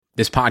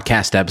This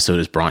podcast episode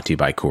is brought to you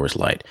by Coors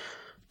Light.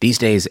 These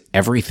days,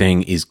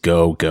 everything is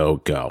go, go,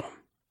 go.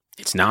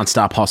 It's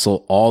nonstop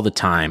hustle all the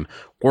time.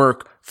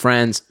 Work,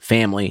 friends,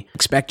 family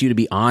expect you to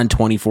be on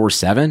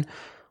 24/7.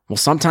 Well,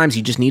 sometimes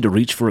you just need to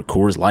reach for a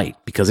Coors Light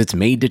because it's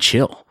made to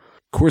chill.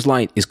 Coors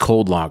Light is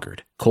cold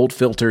lagered, cold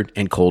filtered,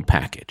 and cold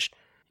packaged.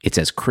 It's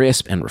as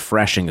crisp and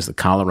refreshing as the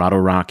Colorado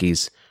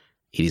Rockies.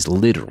 It is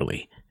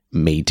literally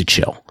made to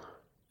chill.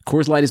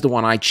 Coors Light is the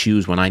one I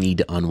choose when I need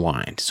to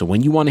unwind. So when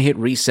you want to hit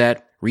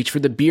reset, reach for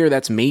the beer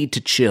that's made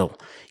to chill.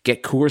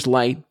 Get Coors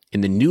Light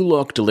in the new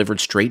look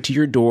delivered straight to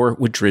your door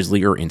with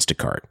Drizzly or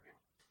Instacart.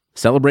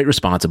 Celebrate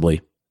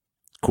responsibly.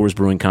 Coors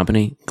Brewing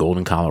Company,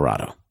 Golden,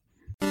 Colorado.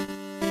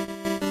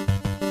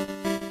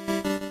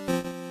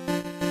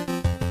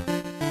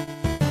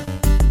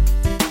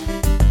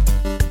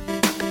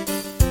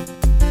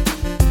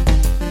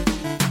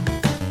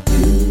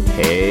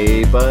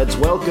 Hey buds,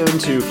 welcome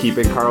to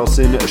Keeping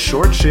Karlsson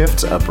Short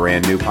Shift, a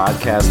brand new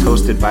podcast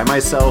hosted by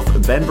myself,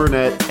 Ben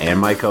Burnett, and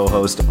my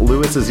co-host,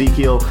 Louis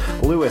Ezekiel.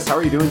 Louis, how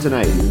are you doing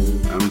tonight?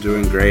 I'm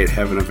doing great,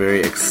 having a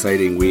very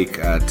exciting week,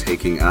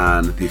 taking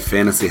on the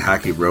fantasy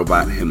hockey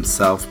robot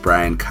himself,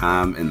 Brian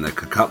Kahm, in the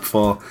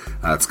Cupful.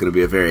 It's going to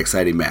be a very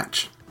exciting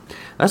match.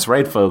 That's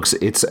right, folks.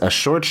 It's a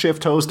short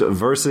shift host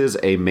versus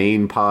a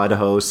main pod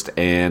host,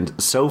 and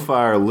so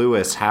far,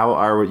 Louis, how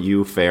are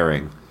you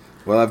faring?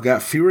 Well, I've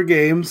got fewer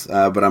games,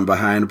 but I'm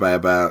behind by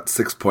about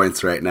 6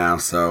 points right now,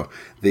 so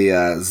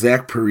the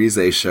Zach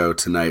Parise show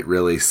tonight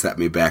really set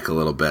me back a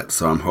little bit,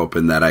 so I'm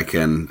hoping that I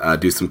can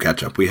do some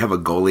catch-up. We have a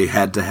goalie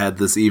head-to-head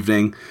this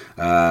evening.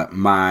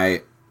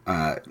 My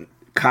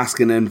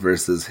Koskinen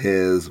versus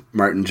his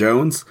Martin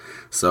Jones,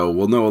 so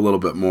we'll know a little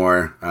bit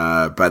more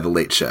by the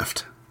late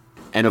shift.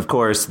 And of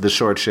course, the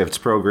Short Shifts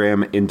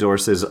program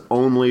endorses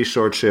only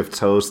Short Shifts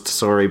hosts.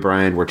 Sorry,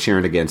 Brian, we're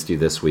cheering against you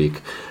this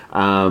week.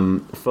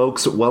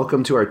 Folks,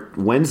 welcome to our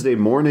Wednesday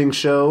morning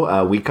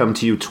show. We come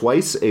to you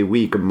twice a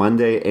week,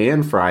 Monday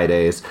and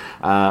Fridays.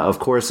 Of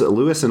course,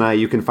 Louis and I,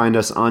 you can find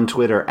us on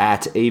Twitter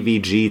at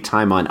AVG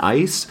Time on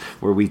Ice,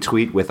 where we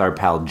tweet with our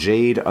pal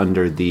Jade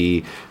under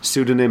the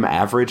pseudonym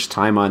Average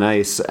Time on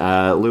Ice.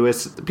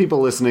 Louis, people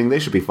listening, they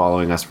should be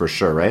following us for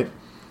sure, right?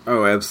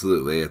 Oh,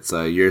 absolutely. It's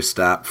your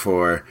stop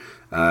for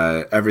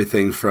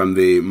everything from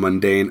the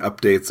mundane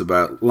updates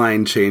about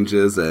line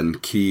changes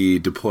and key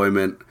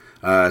deployment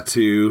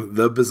to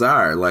the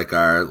bizarre, like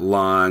our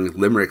long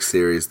Limerick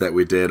series that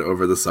we did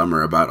over the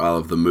summer about all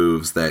of the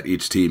moves that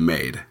each team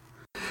made.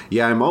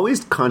 Yeah, I'm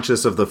always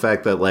conscious of the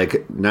fact that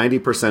like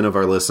 90% of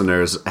our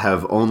listeners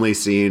have only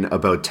seen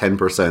about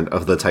 10%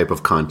 of the type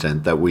of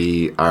content that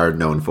we are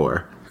known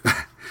for.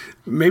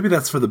 Maybe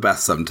that's for the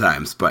best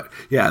sometimes, but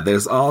yeah,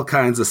 there's all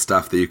kinds of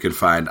stuff that you can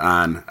find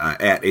on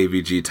at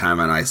AVG Time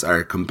on Ice.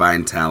 Our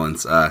combined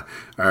talents are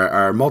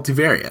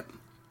multivariate.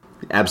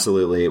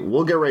 Absolutely.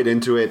 We'll get right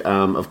into it.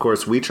 Of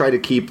course, we try to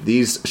keep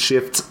these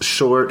shifts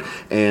short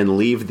and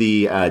leave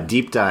the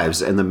deep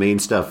dives and the main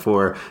stuff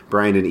for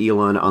Brian and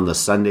Elon on the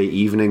Sunday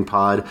evening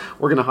pod.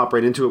 We're going to hop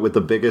right into it with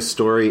the biggest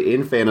story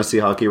in fantasy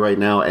hockey right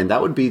now, and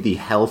that would be the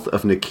health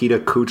of Nikita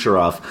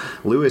Kucherov.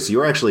 Louis, you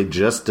were actually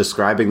just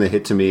describing the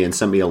hit to me and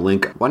sent me a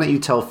link. Why don't you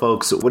tell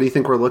folks, what do you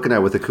think we're looking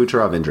at with the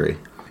Kucherov injury?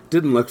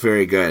 Didn't look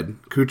very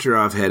good.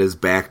 Kucherov had his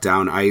back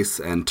down ice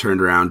and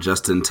turned around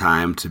just in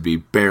time to be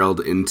barreled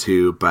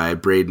into by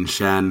Braden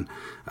Shen.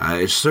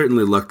 It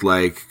certainly looked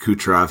like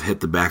Kucherov hit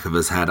the back of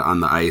his head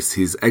on the ice.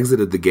 He's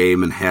exited the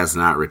game and has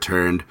not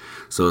returned,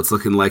 so it's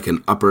looking like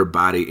an upper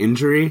body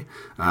injury.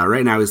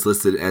 Right now he's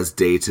listed as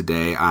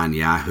day-to-day on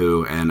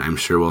Yahoo, and I'm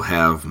sure we'll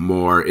have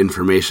more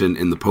information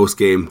in the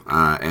postgame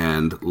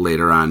and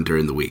later on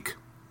during the week.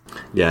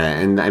 Yeah,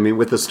 and I mean,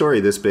 with the story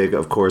this big,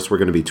 of course, we're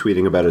going to be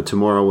tweeting about it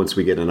tomorrow once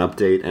we get an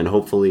update, and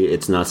hopefully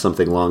it's not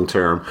something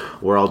long-term.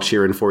 We're all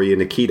cheering for you,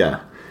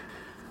 Nikita.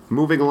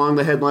 Moving along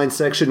the headline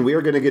section, we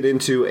are going to get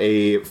into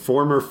a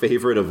former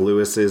favorite of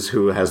Lewis's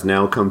who has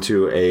now come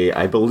to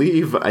I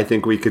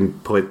think we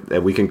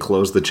can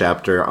close the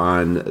chapter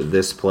on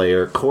this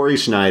player. Corey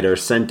Schneider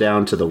sent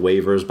down to the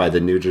waivers by the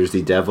New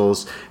Jersey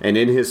Devils, and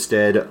in his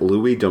stead,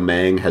 Louis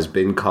Domingue has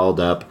been called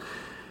up.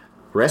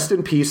 Rest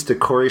in peace to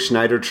Corey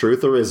Schneider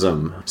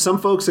trutherism. Some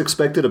folks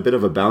expected a bit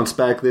of a bounce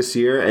back this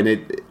year, and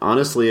it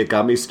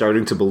got me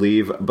starting to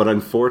believe, but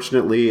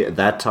unfortunately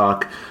that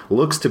talk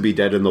looks to be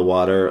dead in the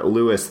water.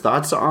 Louis,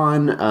 thoughts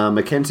on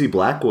Mackenzie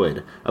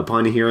Blackwood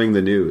upon hearing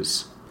the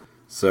news?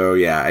 So,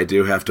 yeah, I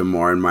do have to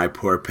mourn my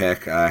poor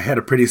pick. I had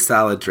a pretty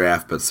solid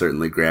draft, but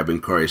certainly grabbing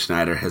Corey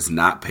Schneider has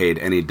not paid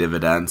any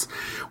dividends.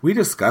 We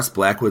discussed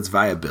Blackwood's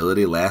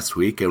viability last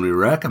week, and we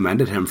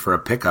recommended him for a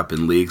pickup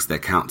in leagues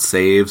that count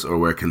saves or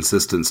where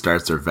consistent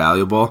starts are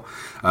valuable.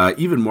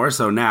 Even more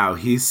so now,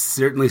 he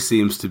certainly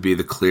seems to be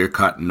the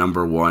clear-cut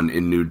number one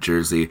in New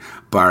Jersey,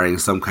 barring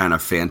some kind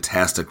of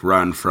fantastic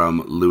run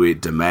from Louis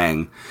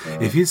Domingue.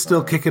 If he's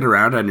still kicking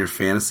around on your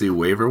fantasy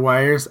waiver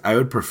wires, I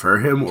would prefer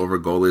him over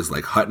goalies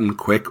like Hutton,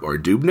 Quick, or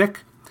Dubnyk.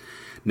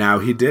 Now,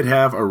 he did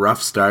have a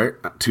rough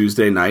start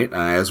Tuesday night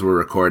as we're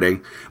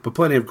recording, but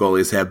plenty of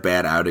goalies have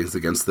bad outings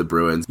against the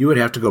Bruins. You would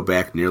have to go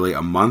back nearly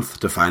a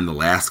month to find the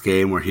last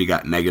game where he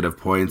got negative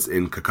points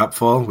in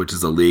Cupful, which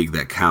is a league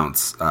that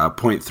counts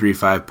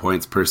 0.35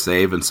 points per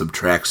save and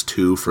subtracts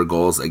 2 for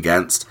goals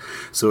against.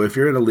 So if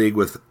you're in a league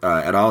with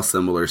at all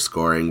similar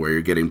scoring where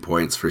you're getting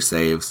points for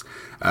saves,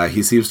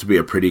 he seems to be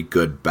a pretty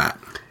good bet.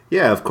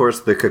 Yeah, of course,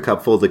 the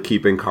Cupful, the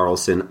Keeping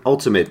Karlsson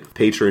Ultimate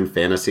Patron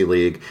Fantasy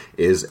League,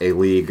 is a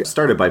league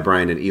started by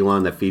Brian and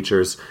Elon that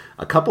features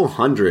a couple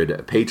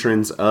hundred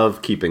patrons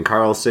of Keeping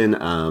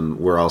Karlsson.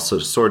 We're also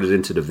sorted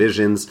into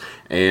divisions,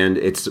 and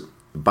it's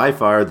by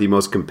far the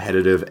most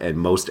competitive and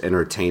most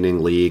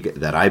entertaining league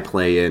that I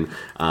play in.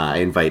 I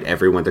invite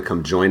everyone to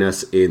come join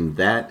us in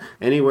that.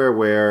 Anywhere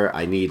where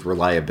I need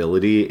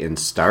reliability in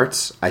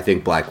starts, I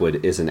think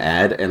Blackwood is an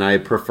ad, and I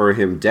prefer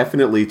him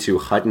definitely to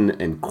Hutton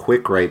and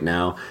Quick right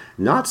now.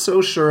 Not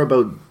so sure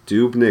about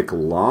Dubnyk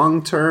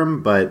long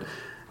term, but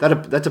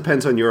that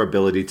depends on your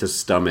ability to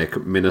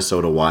stomach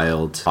Minnesota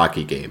Wild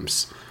hockey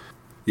games.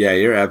 Yeah,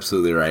 you're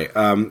absolutely right.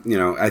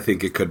 I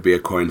think it could be a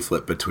coin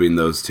flip between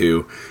those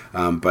two.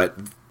 But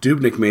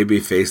Dubnyk may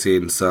be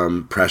facing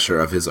some pressure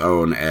of his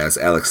own as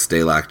Alex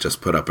Stalock just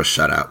put up a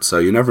shutout. So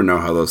you never know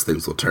how those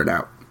things will turn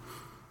out.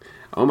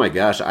 Oh my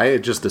gosh, I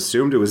had just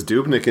assumed it was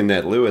Dubnyk in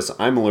net. Lewis,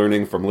 I'm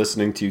learning from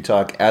listening to you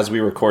talk as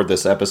we record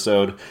this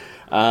episode.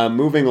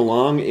 Moving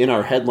along in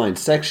our headline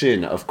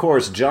section, of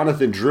course,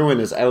 Jonathan Drouin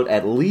is out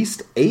at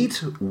least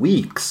 8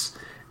 weeks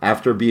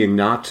after being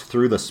knocked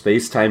through the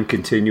space-time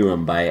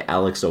continuum by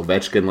Alex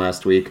Ovechkin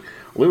last week.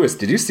 Lewis,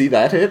 did you see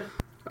that hit?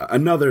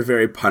 Another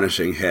very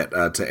punishing hit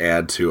to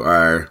add to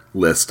our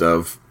list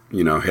of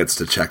hits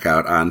to check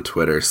out on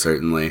Twitter,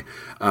 certainly.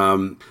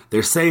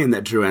 They're saying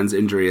that Drouin's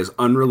injury is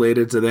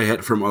unrelated to the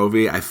hit from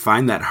Ovi. I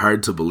find that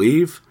hard to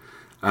believe,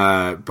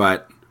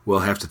 but we'll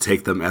have to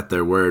take them at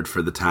their word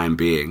for the time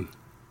being.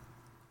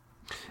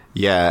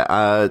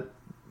 Yeah,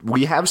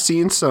 we have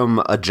seen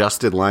some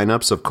adjusted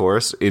lineups, of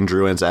course, in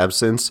Drouin's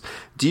absence.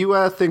 Do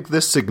you think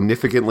this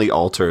significantly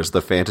alters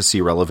the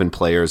fantasy-relevant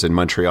players in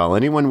Montreal?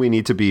 Anyone we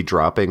need to be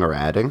dropping or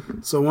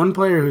adding? So one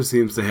player who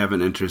seems to have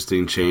an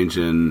interesting change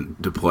in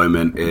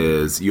deployment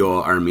is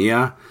Yoel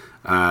Armia.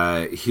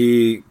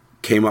 He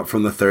came up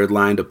from the third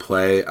line to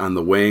play on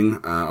the wing,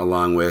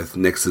 along with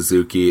Nick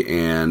Suzuki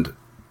and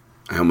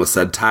I almost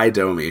said Ty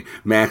Domi,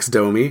 Max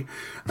Domi.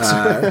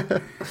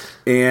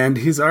 And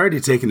he's already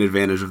taken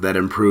advantage of that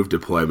improved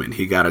deployment.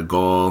 He got a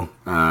goal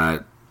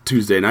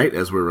Tuesday night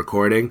as we're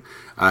recording.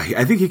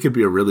 I think he could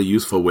be a really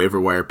useful waiver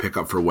wire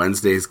pickup for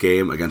Wednesday's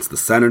game against the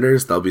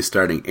Senators. They'll be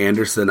starting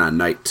Anderson on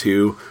night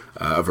 2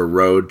 of a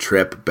road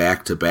trip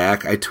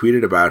back-to-back. I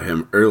tweeted about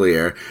him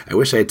earlier. I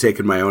wish I had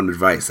taken my own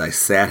advice. I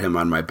sat him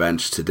on my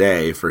bench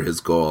today for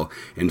his goal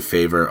in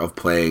favor of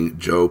playing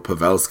Joe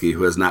Pavelski,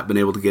 who has not been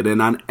able to get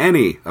in on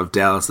any of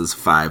Dallas's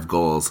 5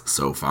 goals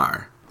so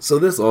far. So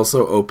this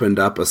also opened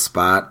up a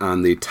spot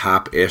on the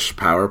top-ish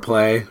power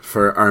play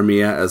for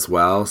Armia as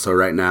well. So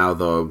right now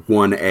the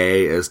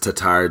 1A is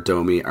Tatar,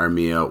 Domi,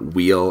 Armia,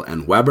 Wheel,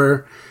 and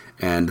Weber.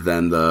 And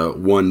then the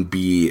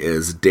 1B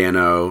is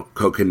Dano,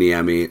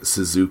 Kokoniemi,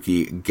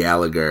 Suzuki,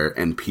 Gallagher,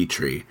 and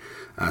Petrie.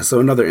 So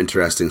another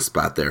interesting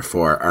spot there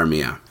for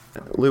Armia.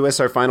 Lewis,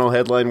 our final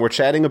headline, we're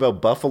chatting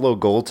about Buffalo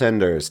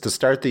goaltenders. To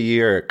start the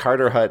year,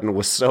 Carter Hutton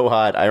was so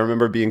hot. I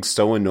remember being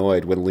so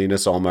annoyed when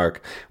Linus Ullmark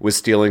was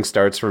stealing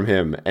starts from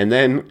him. And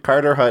then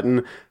Carter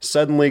Hutton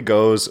suddenly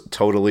goes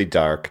totally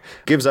dark,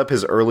 gives up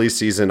his early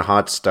season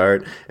hot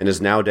start, and is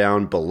now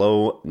down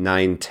below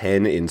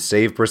 .910 in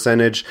save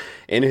percentage.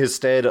 In his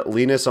stead,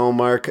 Linus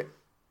Ullmark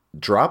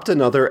dropped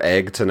another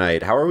egg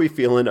tonight. How are we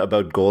feeling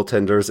about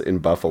goaltenders in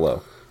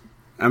Buffalo?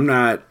 I'm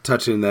not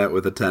touching that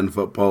with a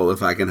 10-foot pole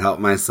if I can help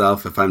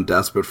myself, if I'm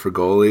desperate for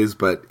goalies,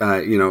 but,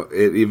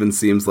 it even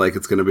seems like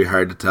it's going to be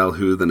hard to tell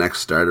who the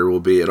next starter will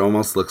be. It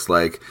almost looks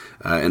like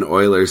an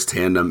Oilers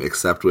tandem,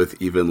 except with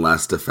even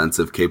less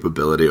defensive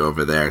capability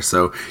over there.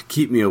 So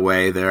keep me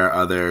away. There are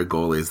other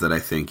goalies that I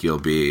think you'll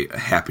be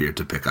happier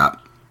to pick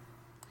up.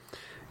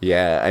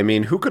 Yeah, I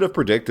mean, who could have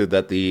predicted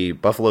that the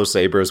Buffalo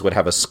Sabres would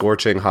have a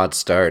scorching hot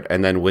start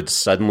and then would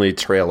suddenly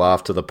trail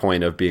off to the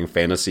point of being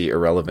fantasy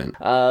irrelevant?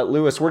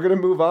 Lewis, we're going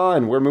to move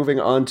on. We're moving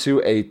on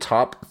to a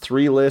top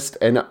 3 list.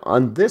 And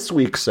on this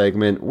week's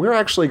segment, we're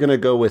actually going to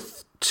go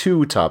with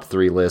 2 top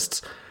 3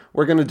 lists.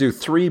 We're going to do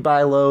 3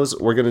 buy lows.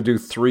 We're going to do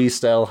 3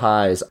 sell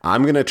highs.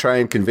 I'm going to try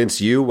and convince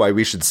you why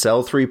we should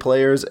sell 3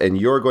 players, and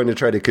you're going to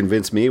try to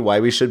convince me why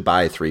we should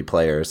buy 3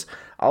 players.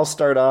 I'll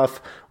start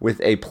off with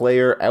a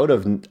player out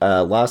of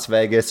Las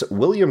Vegas,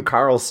 William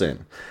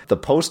Karlsson, the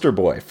poster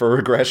boy for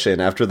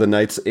regression after the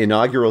Knights'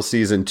 inaugural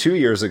season 2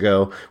 years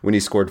ago when he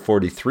scored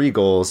 43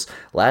 goals.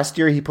 Last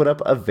year, he put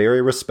up a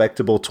very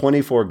respectable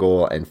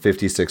 24-goal and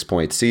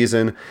 56-point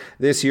season.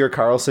 This year,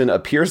 Karlsson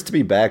appears to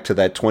be back to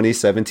that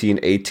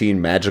 2017-18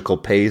 magical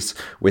pace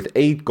with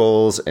 8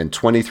 goals and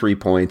 23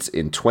 points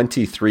in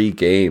 23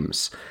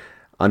 games.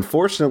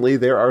 Unfortunately,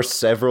 there are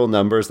several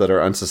numbers that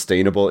are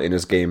unsustainable in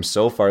his game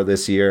so far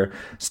this year,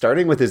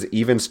 starting with his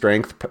even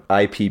strength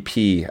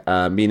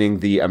IPP,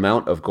 meaning the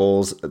amount of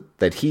goals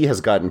that he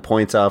has gotten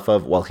points off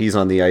of while he's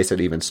on the ice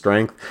at even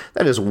strength.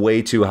 That is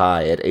way too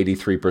high at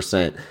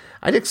 83%.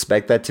 I'd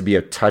expect that to be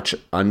a touch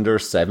under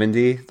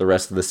 70 the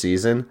rest of the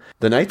season.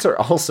 The Knights are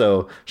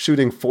also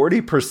shooting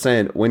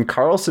 40% when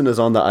Karlsson is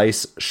on the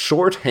ice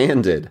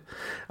shorthanded.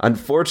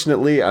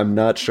 Unfortunately, I'm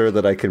not sure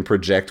that I can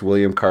project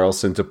William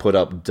Karlsson to put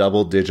up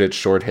double-digit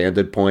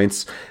shorthanded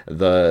points,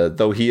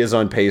 though he is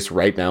on pace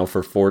right now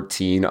for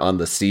 14 on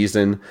the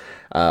season.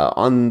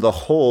 On the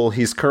whole,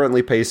 he's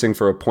currently pacing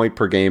for a point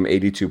per game,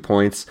 82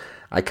 points.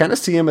 I kind of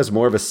see him as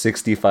more of a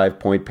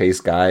 65-point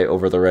pace guy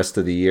over the rest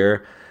of the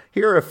year.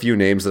 Here are a few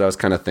names that I was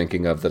kind of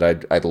thinking of that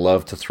I'd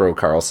love to throw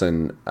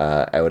Karlsson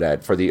out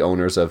at for the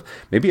owners of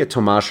maybe a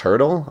Tomas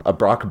Hertl, a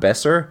Brock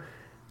Besser.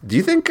 Do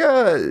you think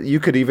you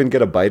could even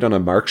get a bite on a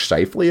Mark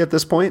Scheifele at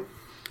this point?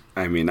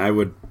 I mean, I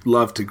would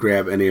love to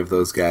grab any of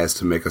those guys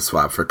to make a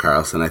swap for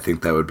Karlsson. I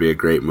think that would be a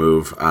great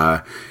move,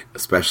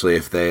 especially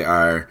if they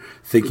are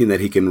thinking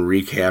that he can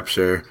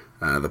recapture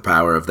the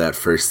power of that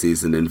first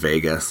season in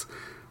Vegas.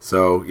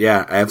 So,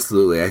 yeah,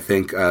 absolutely. I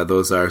think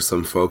those are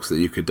some folks that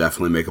you could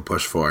definitely make a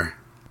push for.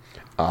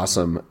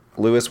 Awesome.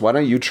 Lewis, why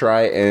don't you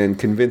try and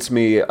convince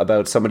me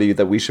about somebody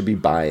that we should be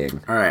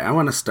buying? All right, I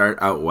want to start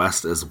out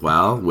west as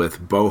well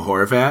with Bo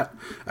Horvat.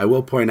 I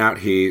will point out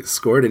he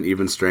scored an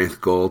even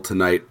strength goal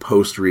tonight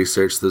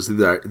post-research.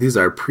 These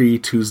are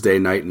pre-Tuesday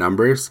night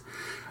numbers.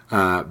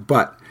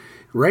 But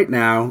right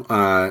now,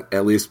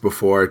 at least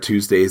before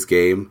Tuesday's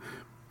game,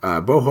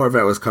 Bo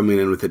Horvat was coming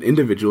in with an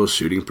individual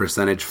shooting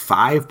percentage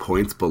 5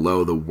 points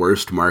below the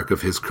worst mark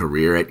of his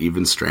career at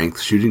even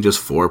strength, shooting just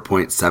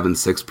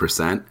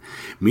 4.76%.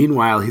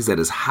 Meanwhile, he's at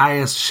his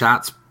highest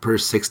shots per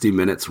 60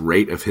 minutes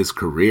rate of his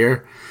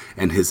career,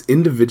 and his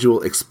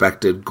individual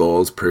expected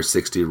goals per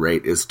 60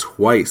 rate is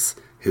twice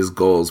his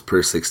goals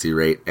per 60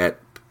 rate at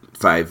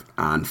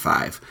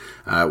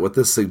 5-on-5. What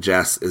this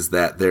suggests is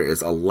that there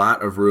is a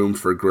lot of room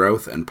for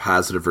growth and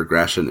positive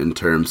regression in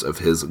terms of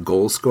his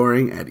goal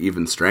scoring at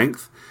even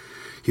strength.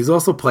 He's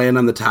also playing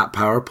on the top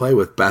power play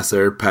with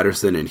Besser,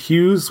 Pettersson, and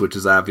Hughes, which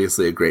is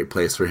obviously a great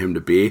place for him to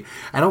be.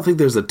 I don't think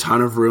there's a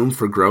ton of room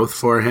for growth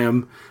for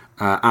him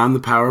on the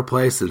power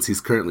play, since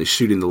he's currently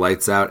shooting the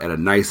lights out at a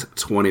nice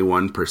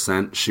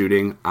 21%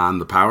 shooting on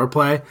the power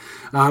play.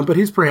 But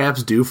he's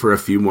perhaps due for a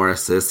few more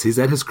assists. He's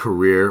at his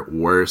career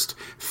worst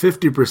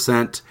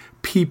 50%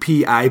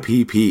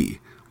 PPIPP,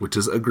 which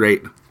is a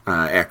great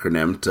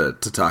acronym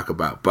to talk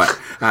about. But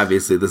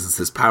obviously this is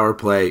his power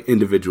play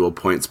individual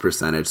points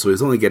percentage, so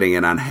he's only getting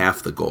in on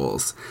half the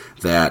goals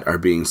that are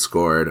being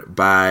scored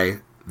by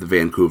the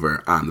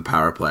Vancouver on the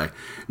power play.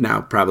 Now,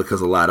 probably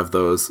because a lot of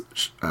those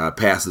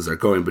passes are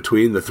going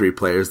between the three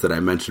players that I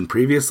mentioned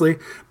previously,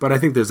 but I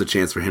think there's a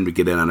chance for him to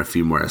get in on a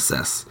few more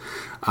assists.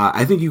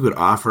 I think you could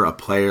offer a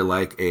player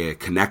like a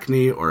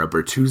Konechny or a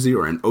Bertuzzi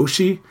or an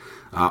Oshie,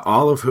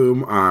 all of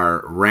whom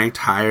are ranked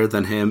higher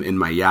than him in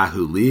my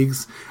Yahoo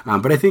leagues.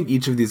 But I think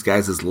each of these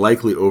guys is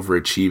likely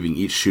overachieving,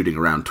 each shooting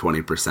around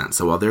 20%.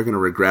 So while they're going to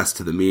regress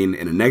to the mean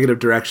in a negative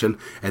direction,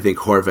 I think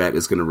Horvat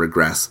is going to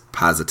regress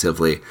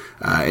positively,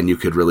 and you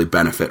could really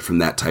benefit from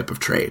that type of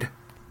trade.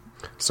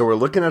 So we're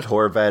looking at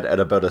Horvat at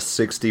about a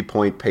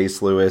 60-point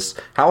pace, Lewis.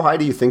 How high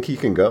do you think he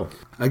can go?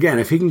 Again,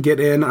 if he can get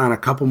in on a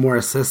couple more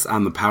assists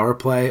on the power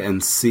play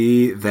and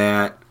see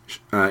that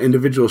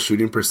individual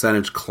shooting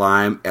percentage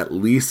climb at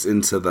least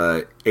into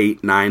the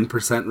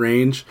 8-9%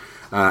 range,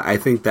 I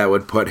think that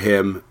would put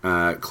him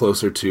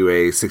closer to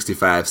a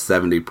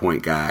 65-70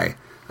 point guy,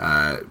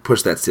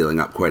 push that ceiling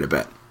up quite a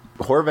bit.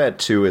 Horvat,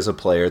 too, is a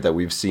player that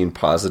we've seen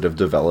positive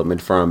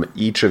development from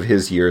each of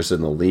his years in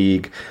the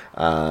league.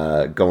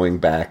 Going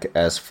back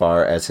as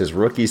far as his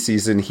rookie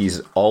season, he's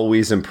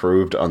always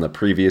improved on the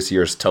previous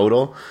year's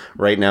total.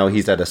 Right now,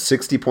 he's at a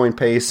 60-point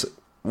pace,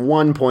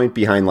 1 point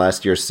behind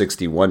last year's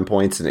 61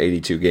 points in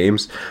 82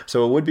 games.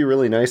 So it would be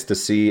really nice to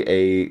see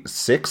a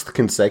sixth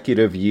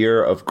consecutive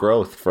year of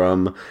growth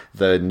from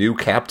the new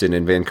captain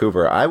in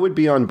Vancouver. I would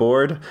be on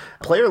board.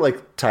 A player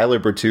like Tyler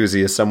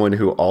Bertuzzi is someone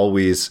who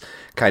always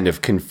kind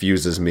of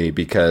confuses me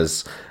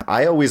because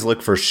I always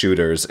look for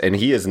shooters, and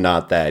he is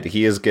not that.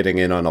 He is getting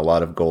in on a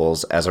lot of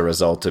goals as a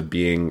result of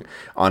being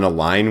on a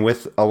line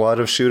with a lot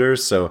of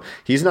shooters, so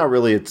he's not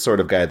really a sort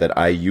of guy that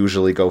I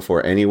usually go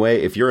for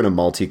anyway. If you're in a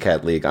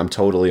multi-cat league, I'm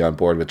totally on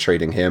board with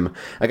trading him.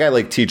 A guy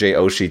like TJ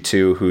Oshie,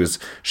 too, who's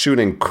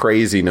shooting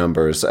crazy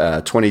numbers,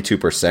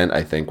 22%,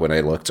 I think, when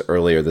I looked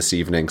earlier this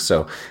evening.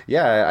 So,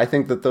 yeah, I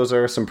think that those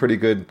are some pretty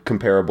good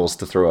comparables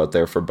to throw out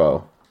there for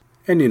Bo.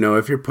 And, you know,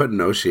 if you're putting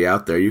Oshie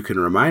out there, you can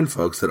remind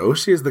folks that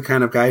Oshie is the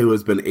kind of guy who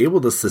has been able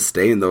to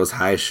sustain those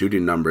high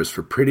shooting numbers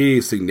for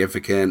pretty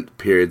significant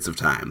periods of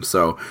time.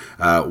 So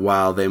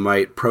while they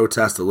might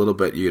protest a little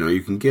bit, you know,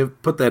 you can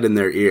put that in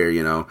their ear,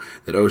 you know,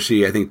 that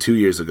Oshie, I think 2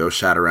 years ago,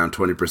 shot around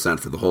 20%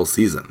 for the whole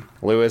season.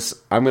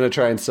 Lewis, I'm going to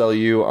try and sell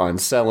you on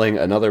selling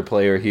another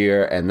player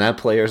here, and that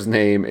player's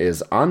name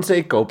is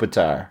Anze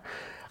Kopitar.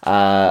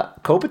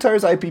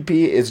 Kopitar's IPP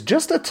is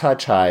just a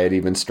touch high at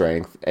even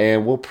strength,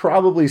 and we'll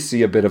probably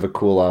see a bit of a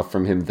cool-off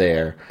from him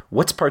there.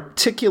 What's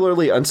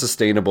particularly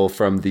unsustainable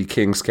from the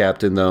Kings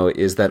captain, though,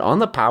 is that on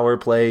the power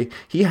play,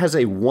 he has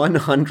a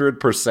 100%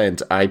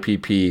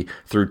 IPP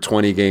through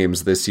 20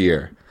 games this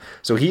year.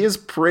 So he is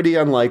pretty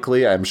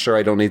unlikely, I'm sure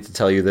I don't need to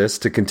tell you this,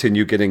 to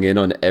continue getting in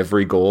on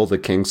every goal the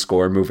Kings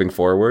score moving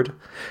forward.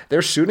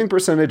 Their shooting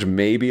percentage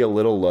may be a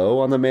little low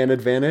on the man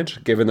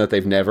advantage, given that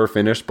they've never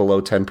finished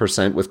below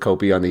 10% with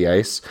Kopi on the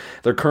ice.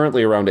 They're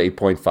currently around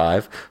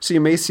 8.5, so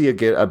you may see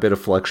a bit of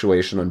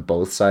fluctuation on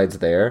both sides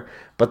there.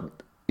 But,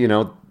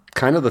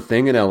 kind of the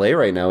thing in LA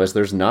right now is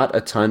there's not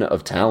a ton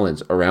of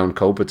talent around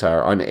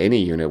Kopitar on any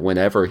unit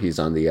whenever he's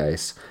on the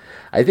ice.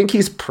 I think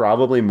he's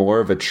probably more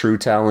of a true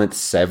talent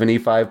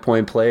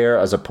 75-point player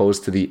as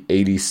opposed to the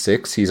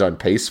 86 he's on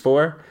pace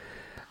for.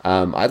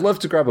 I'd love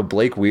to grab a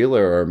Blake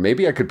Wheeler, or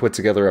maybe I could put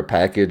together a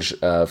package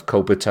of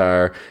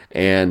Kopitar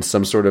and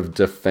some sort of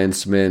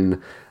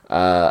defenseman,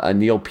 a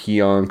Neil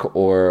Pionk,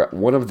 or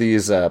one of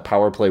these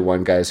power play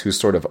one guys who's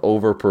sort of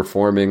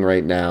overperforming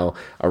right now,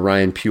 a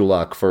Ryan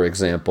Pulock, for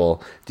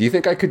example. Do you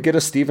think I could get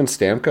a Steven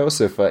Stamkos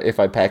if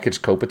I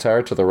package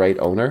Kopitar to the right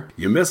owner?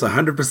 You miss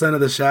 100% of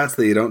the shots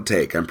that you don't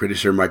take. I'm pretty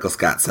sure Michael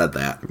Scott said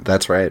that.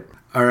 That's right.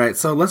 All right,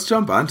 so let's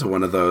jump on to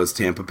one of those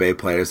Tampa Bay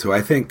players who I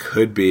think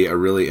could be a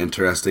really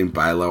interesting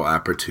buy low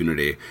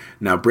opportunity.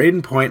 Now,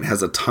 Braden Point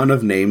has a ton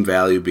of name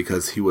value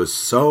because he was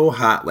so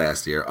hot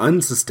last year,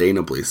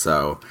 unsustainably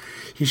so.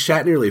 He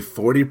shot nearly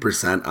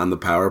 40% on the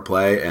power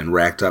play and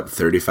racked up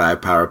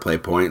 35 power play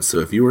points. So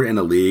if you were in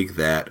a league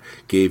that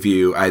gave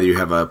you, either you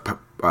have a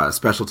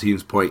special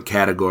teams point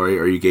category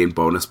or you gain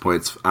bonus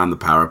points on the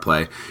power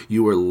play,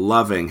 you were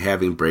loving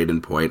having Braden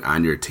Point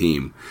on your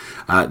team.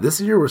 This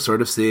year we're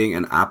sort of seeing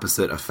an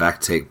opposite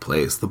effect take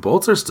place. The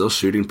Bolts are still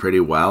shooting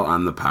pretty well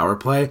on the power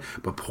play,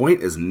 but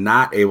Point is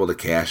not able to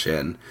cash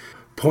in.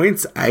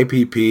 Point's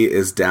IPP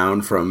is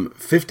down from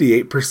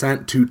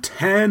 58% to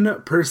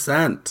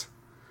 10%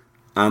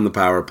 on the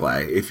power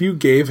play. If you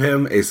gave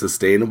him a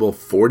sustainable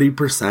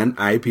 40%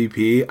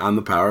 IPP on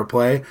the power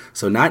play,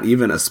 so not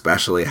even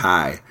especially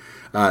high,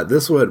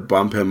 this would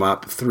bump him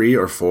up 3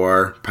 or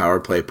 4 power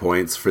play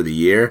points for the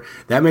year.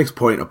 That makes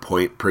Point a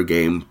point per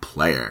game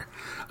player.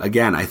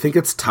 Again, I think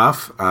it's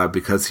tough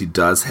because he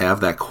does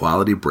have that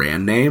quality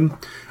brand name.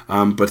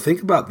 But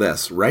think about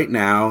this. Right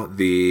now,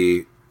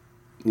 the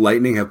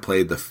Lightning have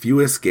played the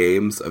fewest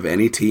games of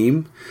any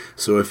team.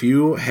 So if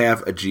you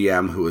have a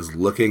GM who is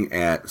looking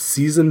at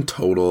season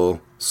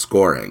total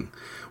scoring,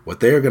 what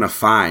they're going to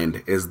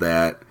find is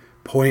that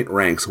Point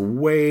ranks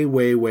way,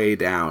 way, way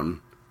down,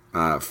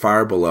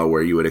 far below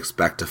where you would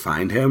expect to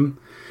find him.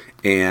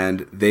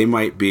 And they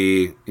might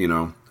be,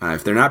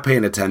 if they're not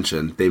paying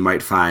attention, they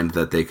might find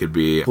that they could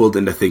be fooled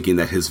into thinking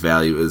that his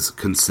value is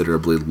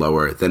considerably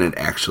lower than it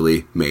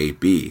actually may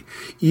be.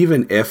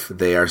 Even if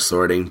they are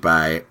sorting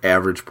by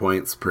average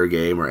points per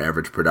game or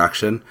average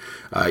production,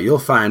 you'll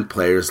find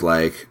players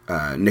like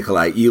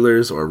Nikolai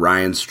Ehlers or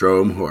Ryan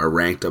Strome who are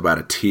ranked about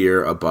a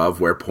tier above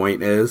where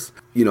Point is.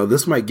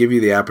 This might give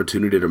you the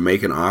opportunity to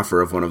make an offer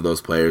of one of those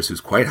players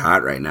who's quite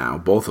hot right now.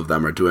 Both of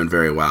them are doing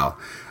very well.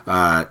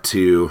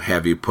 To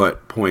have you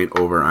put Point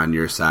over on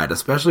your side,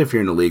 especially if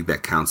you're in a league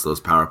that counts those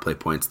power play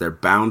points. They're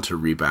bound to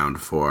rebound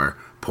for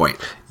Point.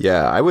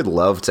 Yeah, I would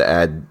love to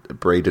add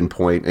Braden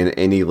Point in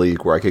any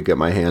league where I could get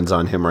my hands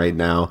on him right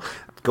now.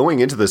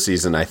 Going into the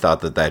season, I thought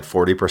that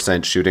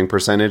 40% shooting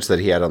percentage that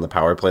he had on the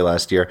power play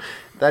last year,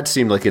 that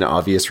seemed like an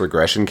obvious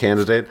regression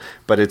candidate,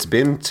 but it's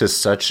been to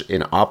such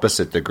an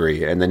opposite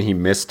degree, and then he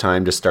missed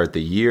time to start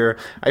the year.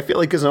 I feel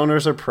like his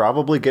owners are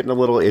probably getting a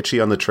little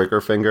itchy on the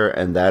trigger finger,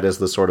 and that is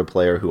the sort of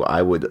player who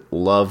I would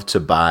love to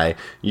buy.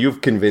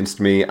 You've convinced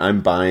me.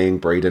 I'm buying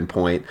Braden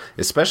Point,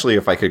 especially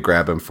if I could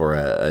grab him for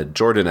a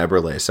Jordan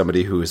Eberle,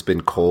 somebody who has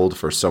been cold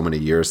for so many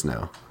years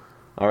now.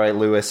 All right,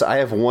 Lewis, I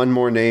have one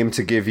more name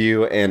to give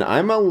you, and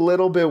I'm a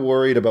little bit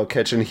worried about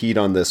catching heat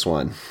on this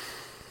one.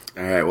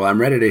 All right, well,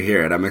 I'm ready to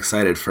hear it. I'm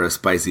excited for a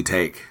spicy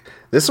take.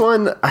 This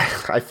one,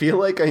 I feel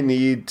like I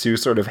need to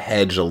sort of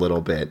hedge a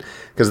little bit,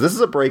 because this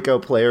is a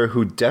breakout player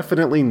who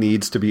definitely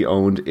needs to be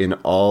owned in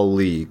all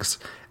leagues,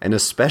 and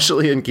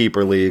especially in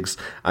keeper leagues.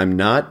 I'm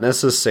not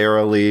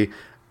necessarily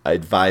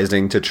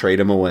advising to trade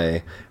him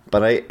away,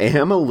 but I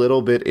am a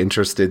little bit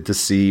interested to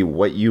see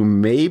what you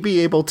may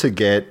be able to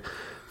get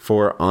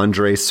for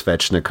Andrei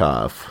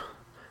Svechnikov.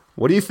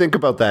 What do you think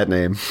about that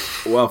name?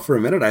 Well, for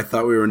a minute, I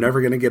thought we were never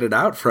going to get it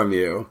out from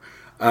you.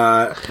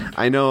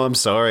 I know, I'm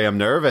sorry. I'm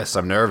nervous.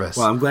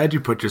 Well, I'm glad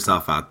you put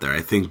yourself out there. I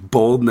think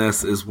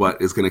boldness is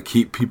what is going to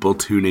keep people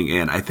tuning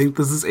in. I think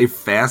this is a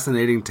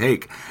fascinating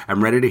take.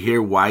 I'm ready to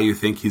hear why you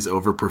think he's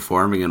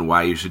overperforming and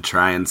why you should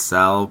try and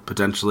sell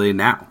potentially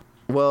now.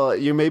 Well,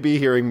 you may be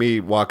hearing me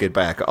walk it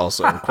back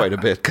also quite a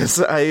bit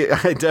because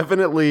I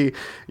definitely,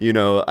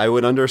 I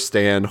would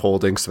understand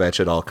holding Svech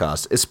at all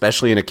costs,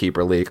 especially in a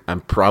keeper league.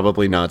 I'm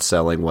probably not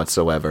selling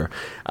whatsoever.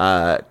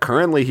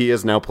 Currently, he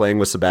is now playing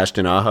with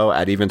Sebastian Aho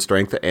at even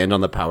strength and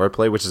on the power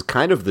play, which is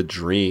kind of the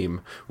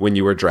dream when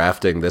you were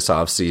drafting this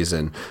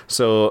offseason.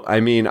 So, I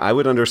mean, I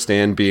would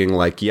understand being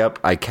like, yep,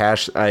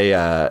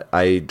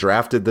 I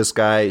drafted this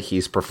guy.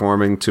 He's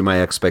performing to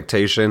my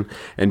expectation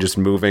and just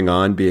moving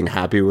on, being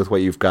happy with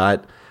what you've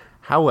got.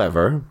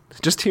 However,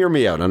 just hear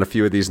me out on a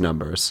few of these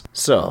numbers.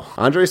 So,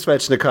 Andrei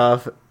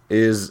Svechnikov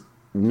is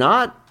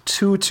not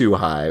too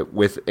high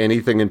with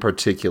anything in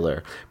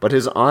particular, but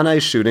his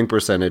on-ice shooting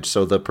percentage,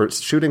 so the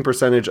shooting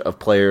percentage of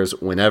players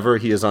whenever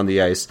he is on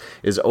the ice,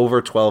 is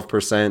over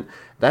 12%.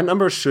 That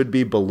number should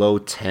be below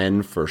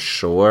 10 for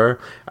sure.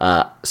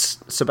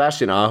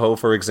 Sebastian Aho,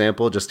 for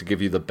example, just to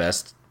give you the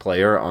best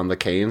player on the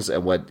Canes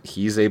and what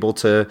he's able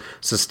to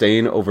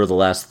sustain over the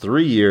last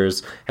 3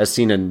 years, has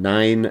seen a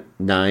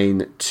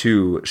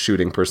 .992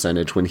 shooting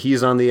percentage when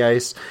he's on the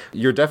ice.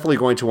 You're definitely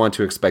going to want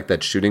to expect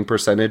that shooting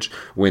percentage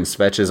when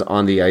Svech is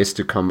on the ice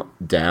to come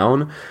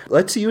down.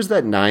 Let's use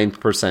that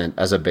 9%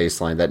 as a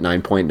baseline, that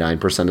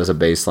 9.9% as a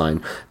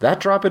baseline. That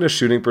drop in a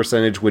shooting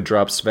percentage would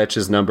drop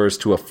Svech's numbers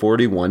to a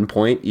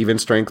 41-point even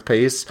strength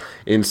pace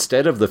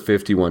instead of the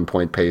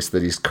 51-point pace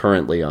that he's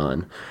currently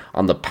on.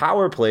 On the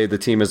power play, the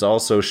team is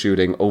also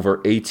shooting over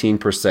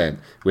 18%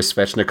 with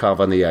Svechnikov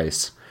on the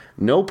ice.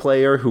 No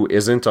player who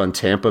isn't on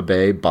Tampa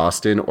Bay,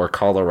 Boston, or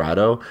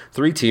Colorado,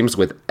 3 teams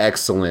with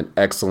excellent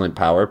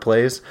power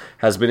plays,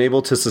 has been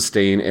able to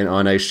sustain an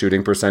on-ice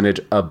shooting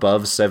percentage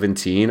above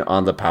 17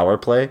 on the power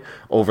play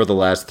over the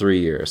last 3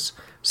 years.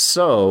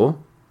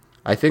 So,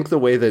 I think the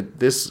way that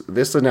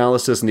this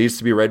analysis needs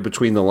to be read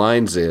between the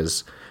lines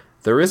is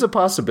there is a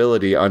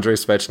possibility Andrei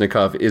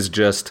Svechnikov is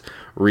just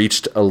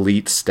reached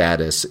elite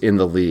status in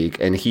the league,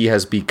 and he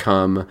has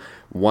become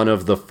one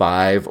of the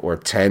 5 or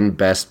 10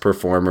 best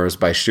performers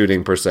by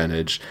shooting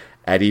percentage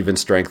at even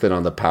strength and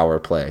on the power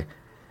play.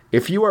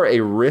 If you are a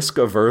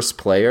risk-averse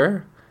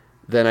player,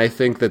 then I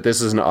think that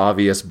this is an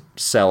obvious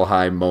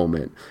sell-high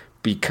moment,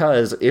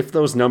 because if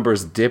those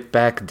numbers dip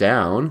back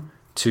down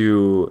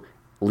to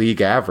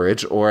league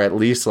average, or at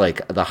least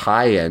like the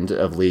high end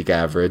of league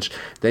average,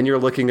 then you're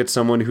looking at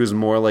someone who's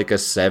more like a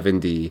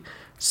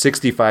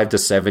 65 to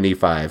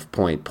 75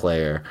 point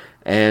player.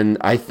 And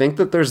I think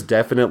that there's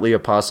definitely a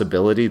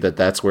possibility that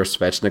that's where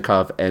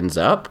Svechnikov ends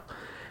up.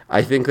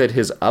 I think that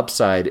his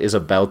upside is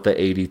about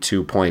the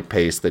 82 point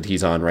pace that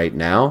he's on right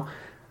now.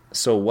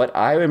 So what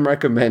I am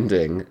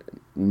recommending,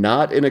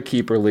 not in a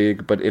keeper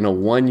league, but in a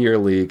 1-year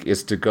league,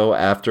 is to go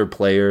after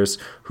players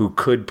who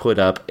could put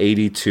up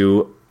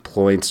 82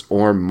 points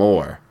or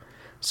more.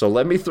 So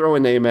let me throw a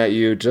name at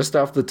you just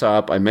off the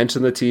top. I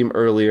mentioned the team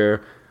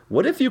earlier.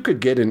 What if you could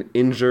get an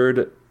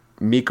injured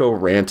Mikko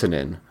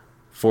Rantanen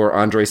for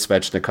Andrei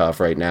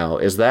Svechnikov right now?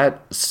 Is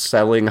that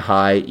selling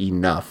high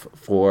enough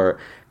for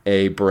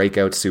a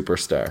breakout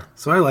superstar?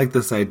 So I like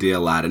this idea a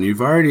lot, and you've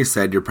already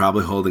said you're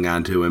probably holding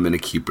on to him in a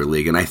keeper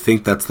league, and I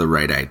think that's the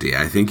right idea.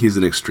 I think he's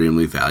an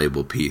extremely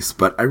valuable piece,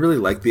 but I really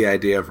like the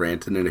idea of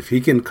Rantanen. If he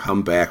can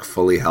come back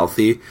fully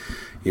healthy,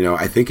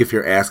 I think if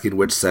you're asking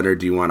which center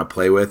do you want to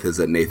play with, is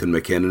it Nathan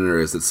MacKinnon or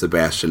is it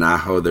Sebastian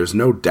Aho, there's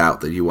no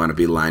doubt that you want to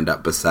be lined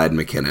up beside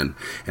MacKinnon.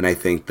 And I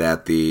think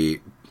that the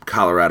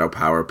Colorado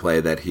power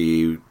play that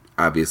he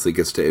obviously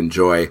gets to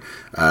enjoy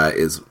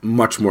is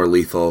much more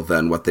lethal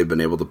than what they've been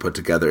able to put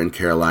together in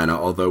Carolina,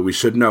 although we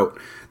should note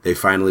they've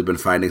finally been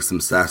finding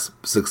some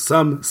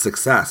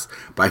success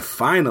by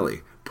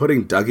finally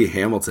putting Dougie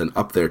Hamilton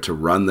up there to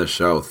run the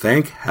show.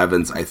 Thank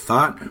heavens. I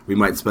thought we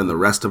might spend the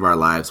rest of our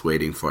lives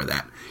waiting for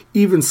that.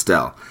 Even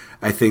still,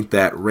 I think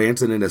that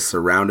Rantanen is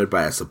surrounded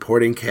by a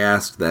supporting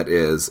cast that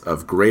is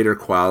of greater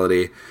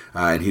quality,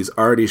 and he's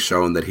already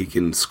shown that he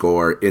can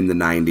score in the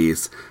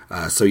 90s.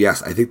 So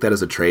yes, I think that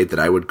is a trade that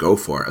I would go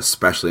for,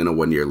 especially in a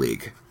 1-year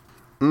league.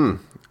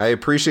 I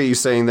appreciate you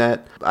saying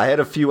that. I had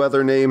a few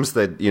other names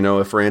that,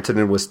 if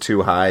Rantanen was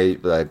too high,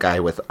 a guy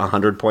with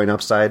 100-point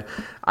upside,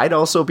 I'd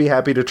also be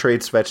happy to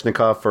trade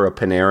Svechnikov for a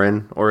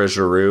Panarin or a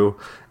Giroux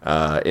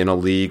in a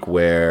league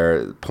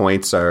where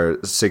points are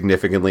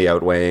significantly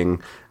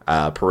outweighing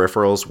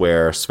peripherals,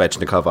 where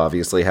Svechnikov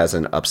obviously has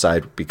an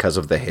upside because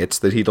of the hits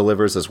that he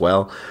delivers as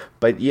well.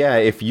 But yeah,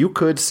 if you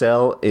could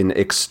sell an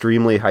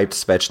extremely hyped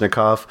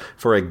Svechnikov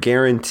for a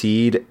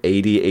guaranteed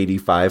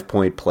 80-85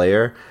 point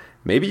player,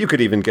 maybe you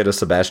could even get a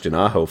Sebastian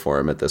Aho for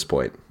him at this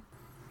point.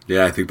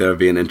 Yeah, I think that would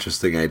be an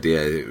interesting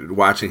idea.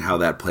 Watching how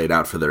that played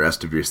out for the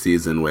rest of your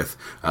season with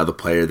the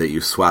player that you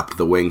swapped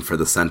the wing for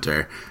the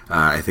center,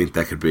 I think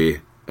that could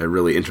be a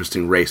really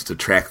interesting race to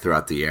track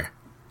throughout the year.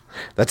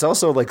 That's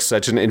also like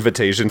such an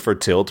invitation for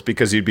tilt,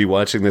 because you'd be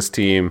watching this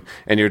team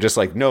and you're just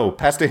like, no,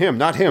 pass to him,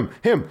 not him,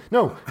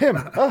 no, him.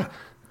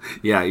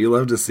 Yeah, you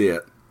love to see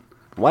it.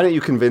 Why don't you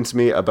convince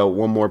me about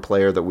one more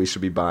player that we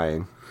should be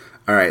buying?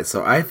 All right,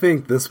 so I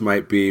think this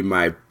might be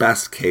my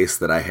best case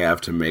that I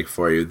have to make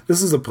for you.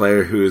 This is a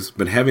player who's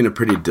been having a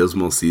pretty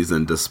dismal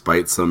season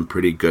despite some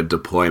pretty good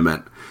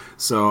deployment.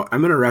 So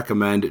I'm going to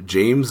recommend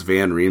James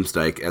Van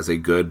Riemsdyk as a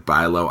good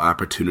buy low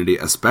opportunity,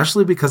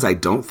 especially because I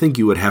don't think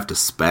you would have to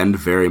spend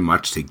very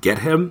much to get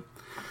him.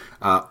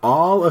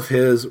 All of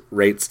his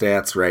rate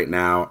stats right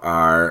now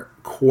are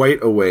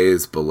quite a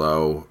ways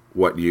below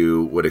what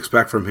you would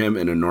expect from him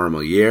in a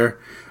normal year.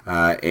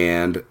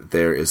 And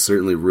there is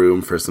certainly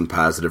room for some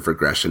positive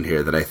regression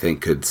here that I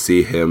think could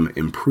see him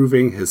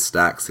improving his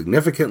stock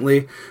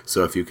significantly.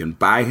 So if you can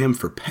buy him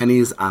for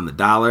pennies on the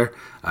dollar,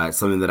 it's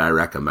something that I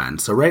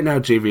recommend. So right now,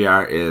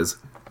 JVR is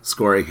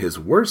scoring his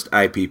worst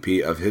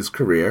IPP of his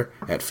career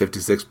at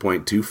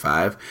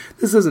 56.25.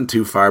 This isn't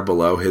too far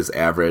below his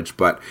average,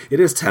 but it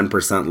is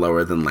 10%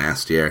 lower than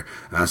last year,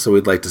 so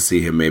we'd like to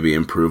see him maybe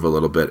improve a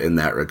little bit in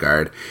that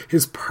regard.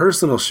 His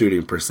personal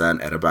shooting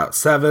percent at about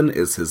 7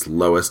 is his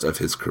lowest of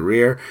his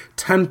career,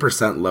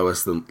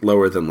 10%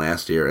 lower than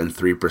last year, and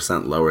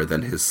 3% lower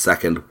than his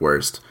second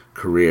worst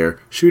career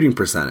shooting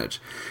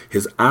percentage.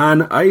 His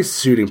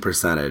on-ice shooting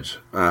percentage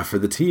for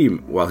the team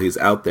while he's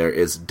out there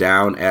is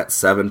down at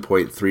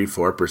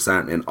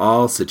 7.34% in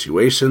all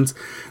situations.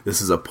 This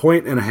is a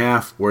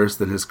 1.5 worse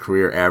than his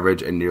career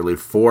average and nearly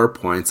 4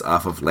 points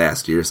off of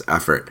last year's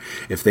effort.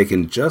 If they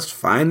can just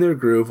find their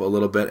groove a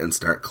little bit and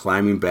start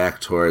climbing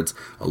back towards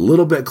a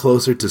little bit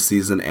closer to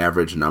season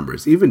average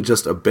numbers, even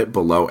just a bit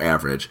below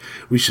average,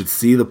 we should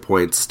see the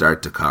points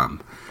start to come.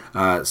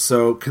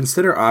 So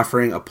consider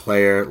offering a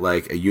player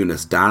like a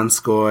Joonas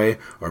Donskoi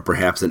or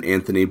perhaps an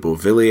Anthony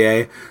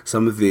Beauvillier,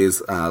 some of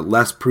these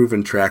less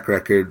proven track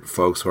record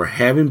folks who are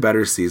having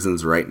better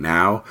seasons right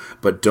now,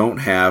 but don't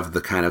have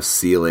the kind of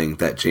ceiling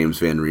that James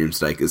Van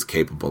Riemsdyk is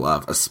capable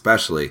of,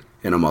 especially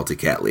in a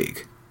multi-cat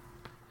league.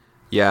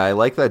 Yeah, I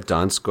like that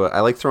Donskoi.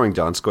 I like throwing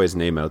Donskoi's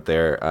name out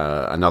there.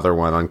 Another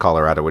one on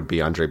Colorado would be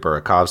Andre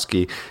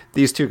Burakovsky.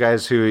 These two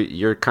guys who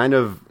you're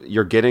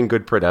getting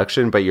good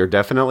production, but you're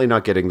definitely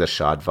not getting the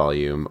shot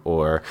volume,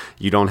 or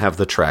you don't have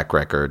the track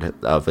record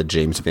of a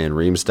James Van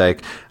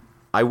Riemsdyk.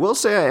 I will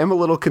say I am a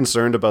little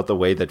concerned about the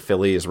way that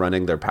Philly is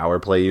running their power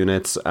play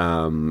units,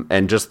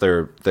 and just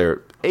their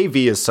AV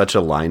is such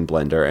a line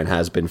blender and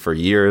has been for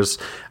years.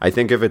 I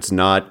think if it's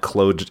not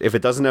Claude, if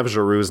it doesn't have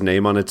Giroux's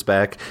name on its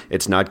back,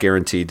 it's not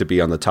guaranteed to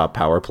be on the top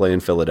power play in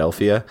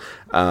Philadelphia.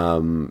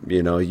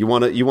 You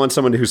want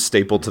someone who's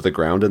stapled to the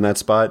ground in that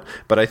spot.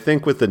 But I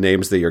think with the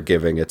names that you're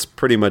giving, it's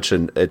pretty much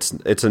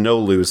it's a no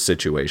lose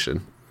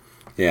situation.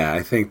 Yeah,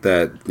 I think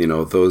that,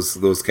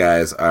 those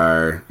guys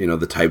are,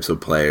 the types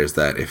of players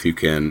that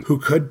who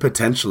could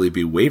potentially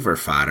be waiver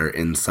fodder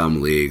in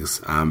some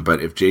leagues.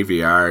 But if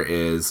JVR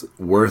is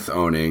worth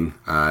owning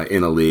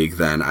in a league,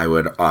 then I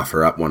would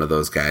offer up one of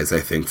those guys,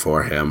 I think,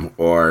 for him.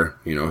 Or,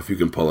 if you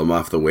can pull him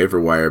off the waiver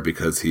wire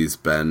because he's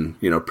been,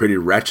 pretty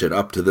wretched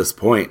up to this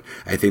point,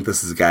 I think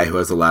this is a guy who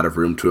has a lot of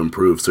room to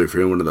improve. So if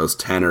you're in one of those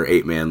 10 or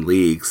 8-man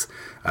leagues,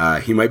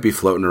 he might be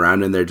floating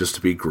around in there just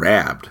to be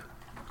grabbed.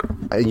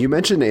 You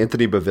mentioned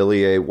Anthony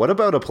Beauvillier. What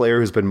about a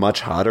player who's been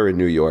much hotter in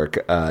New York,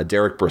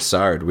 Derek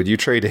Brassard? Would you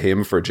trade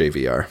him for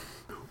JVR?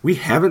 We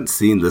haven't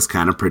seen this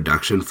kind of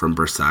production from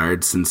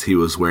Brassard since he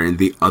was wearing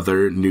the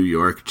other New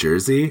York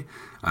jersey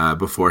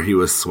before he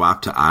was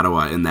swapped to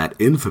Ottawa in that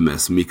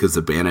infamous Mika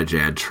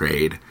Zibanejad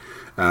trade.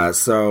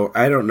 So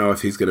I don't know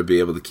if he's going to be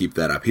able to keep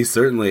that up. He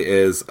certainly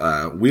is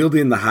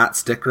wielding the hot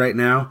stick right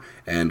now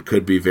and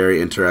could be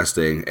very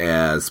interesting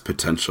as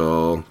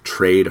potential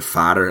trade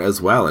fodder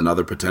as well,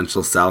 another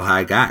potential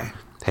sell-high guy.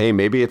 Hey,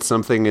 maybe it's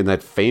something in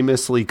that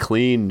famously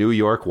clean New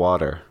York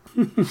water.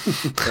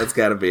 That's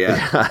got to be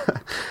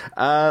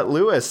it.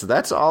 Lewis,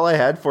 that's all I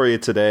had for you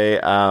today.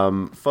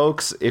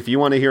 Folks, if you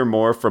want to hear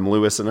more from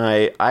Lewis and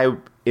I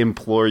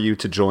implore you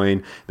to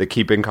join the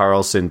Keeping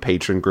Karlsson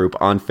patron group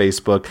on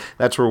Facebook.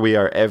 That's where we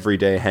are every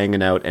day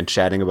hanging out and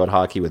chatting about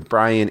hockey with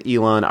Brian,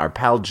 Elon, our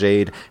pal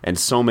Jade, and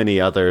so many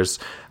others.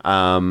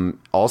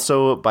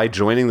 Also, by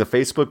joining the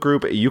Facebook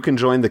group, you can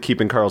join the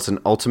Keeping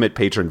Karlsson Ultimate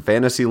Patron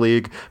Fantasy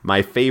League,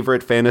 my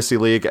favorite fantasy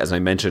league, as I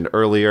mentioned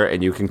earlier,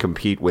 and you can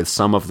compete with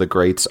some of the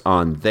greats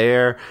on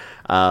there.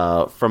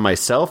 From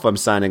myself, I'm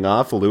signing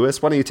off.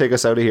 Lewis, why don't you take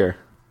us out of here?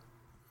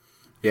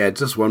 Yeah,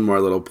 just one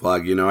more little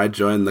plug. I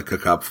joined the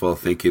Cupful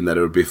thinking that it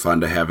would be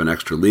fun to have an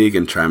extra league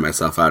and try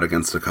myself out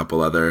against a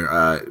couple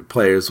other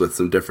players with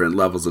some different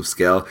levels of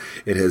skill.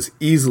 It has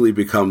easily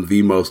become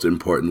the most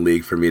important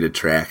league for me to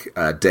track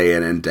day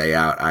in and day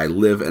out. I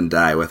live and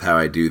die with how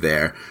I do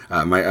there.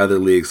 My other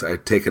leagues are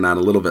taken on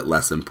a little bit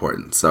less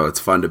important, so it's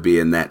fun to be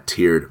in that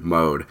tiered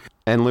mode.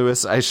 And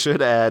Lewis, I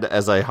should add,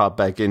 as I hop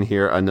back in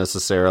here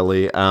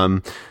unnecessarily,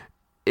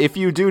 If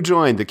you do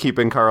join the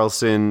Keeping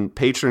Karlsson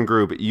patron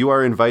group, you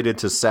are invited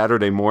to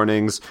Saturday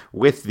mornings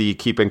with the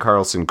Keeping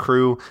Karlsson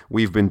crew.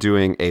 We've been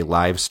doing a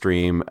live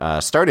stream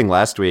starting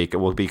last week,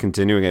 and we'll be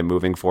continuing it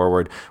moving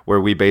forward,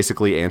 where we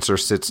basically answer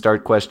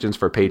sit-start questions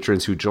for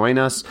patrons who join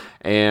us.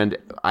 And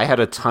I had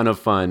a ton of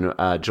fun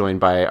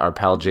joined by our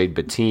pal Jade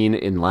Bettine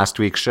in last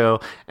week's show,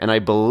 and I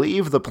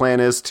believe the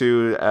plan is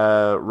to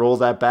roll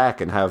that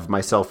back and have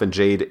myself and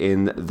Jade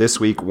in this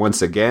week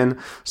once again.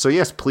 So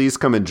yes, please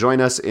come and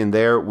join us in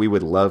there. We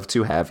would love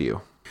to have you.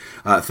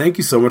 Thank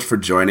you so much for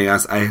joining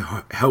us. I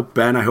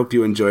hope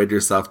you enjoyed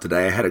yourself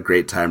today. I had a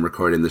great time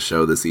recording the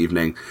show this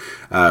evening.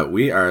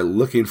 We are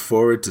looking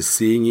forward to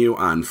seeing you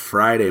on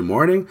Friday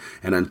morning.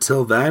 And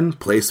until then,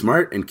 play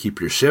smart and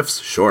keep your shifts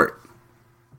short.